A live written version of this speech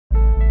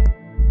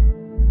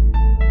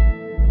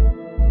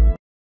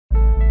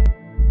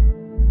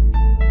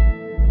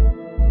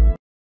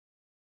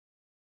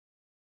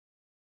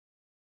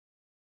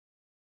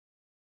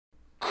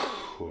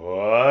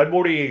Good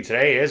morning.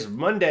 Today is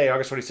Monday,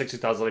 August 26,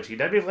 2018.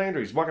 Dave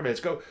Landry's Market Minutes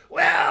go.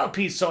 Well,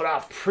 peace sold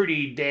off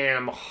pretty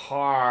damn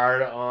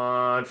hard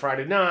on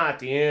Friday. Not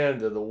the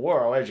end of the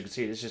world. As you can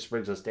see, this just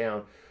brings us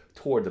down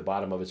toward the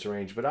bottom of its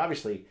range. But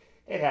obviously,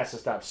 it has to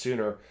stop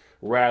sooner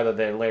rather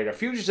than later.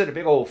 Futures did a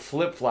big old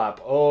flip-flop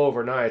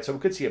overnight, so we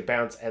could see a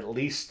bounce at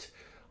least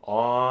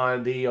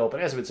on the open.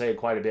 As I've been saying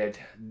quite a bit,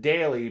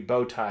 daily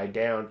bow tie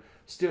down,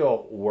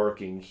 still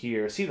working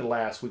here. See the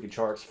last week of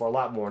charts for a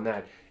lot more than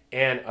that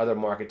and other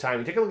market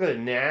timing. Take a look at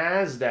the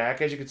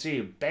NASDAQ. As you can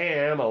see,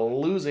 bam,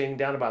 losing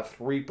down about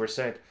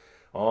 3%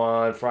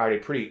 on Friday.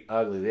 Pretty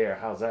ugly there.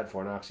 How's that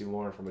for an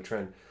oxymoron from a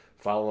trend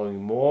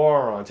following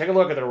moron? Take a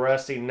look at the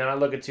resting. Not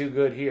looking too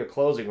good here.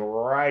 Closing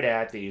right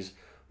at these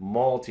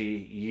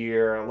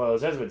multi-year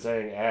lows. As I've been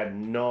saying ad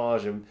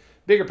nauseum,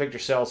 bigger picture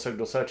sell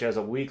signals such as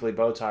a weekly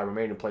bow tie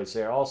remain in place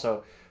there.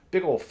 Also,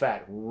 big old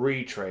fat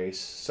retrace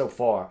so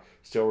far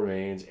still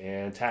remains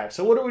intact.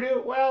 So what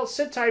do? Well,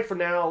 sit tight for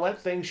now. Let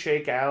things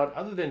shake out.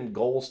 Other than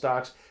gold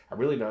stocks, I'm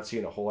really not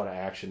seeing a whole lot of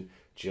action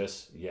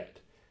just yet.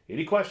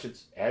 Any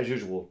questions? As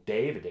usual,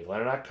 Dave at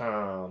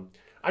DaveLandry.com.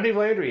 I'm Dave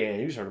Landry, and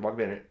you just heard the Market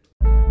Minute.